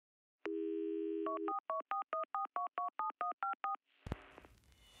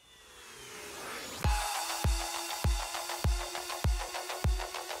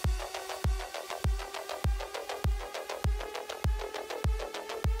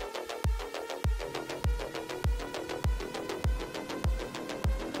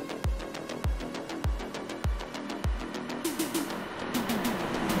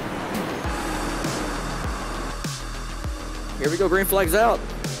Here we go, green flag's out.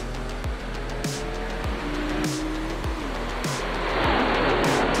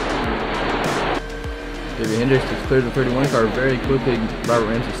 Davey Hendricks just cleared the 31 car very quickly. Robert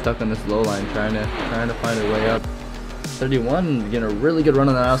Ramsey stuck on this low line, trying to find a way up. 31 getting a really good run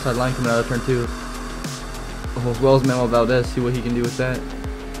on that outside line coming out of turn 2. As well as Manuel Valdez, see what he can do with that.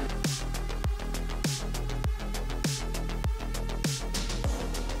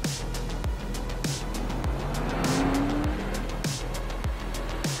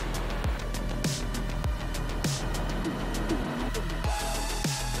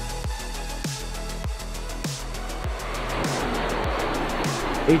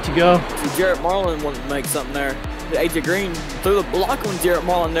 Eight to go. Jarrett Marlin wanted to make something there. AJ Green threw the block on Jarrett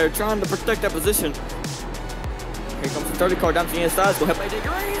Marlin there, trying to protect that position. Here comes the 30 car down to the inside. Go help AJ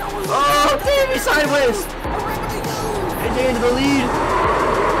Green. Oh, Davey sideways. AJ into the lead.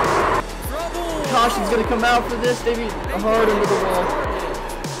 Trouble. Caution's gonna come out for this. Davey hard into the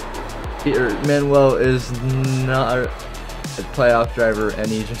wall. Manuel is not a playoff driver, and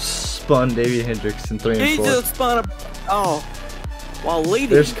he just spun Davey Hendricks in 3 and 4. He just spun a. Oh. While leading.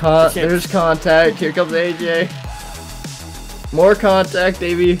 There's contact. Here comes AJ. More contact,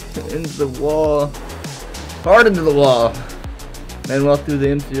 Davey. Into the wall. Hard into the wall. Manuel through the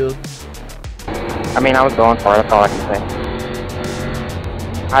infield. I mean, I was going for it. That's all I can say.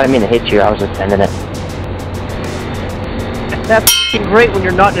 I didn't mean to hit you. I was just sending it. That's great when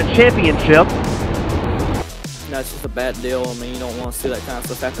you're not in a championship. No, it's just a bad deal. I mean, you don't want to see that kind of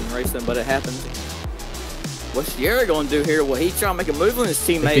stuff happen in racing, but it happens. What's Sierra going to do here? Will he try to make a move on his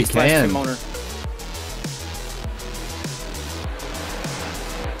teammate / team owner?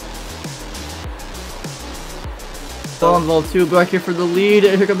 Ball involved too. Back here for the lead.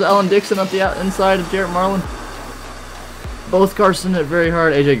 Here comes Alan Dixon up the inside of Jarrett Marlin. Both cars sending it very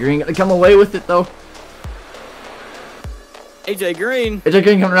hard. AJ Green gonna come away with it though. AJ Green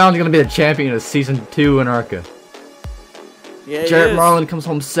coming around is gonna be the champion of season 2 in ARCA. Yeah, Jarrett Marlin comes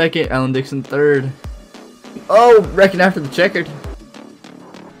home second. Alan Dixon third. Oh, wrecking after the checkered.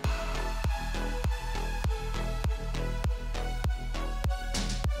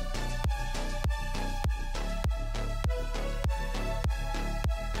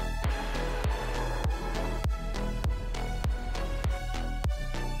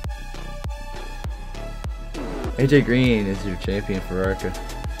 AJ Green is your champion for ARCA.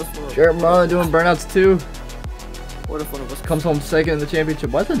 Jarrett Marlin doing burnouts too. What if one of us comes home second in the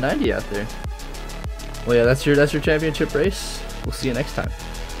championship? Why's the 90 out there? Well, yeah, that's your championship race. We'll see you next time.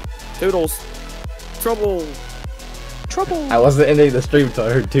 Toodles. Trouble. Trouble. I wasn't ending the stream until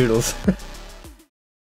I heard Toodles.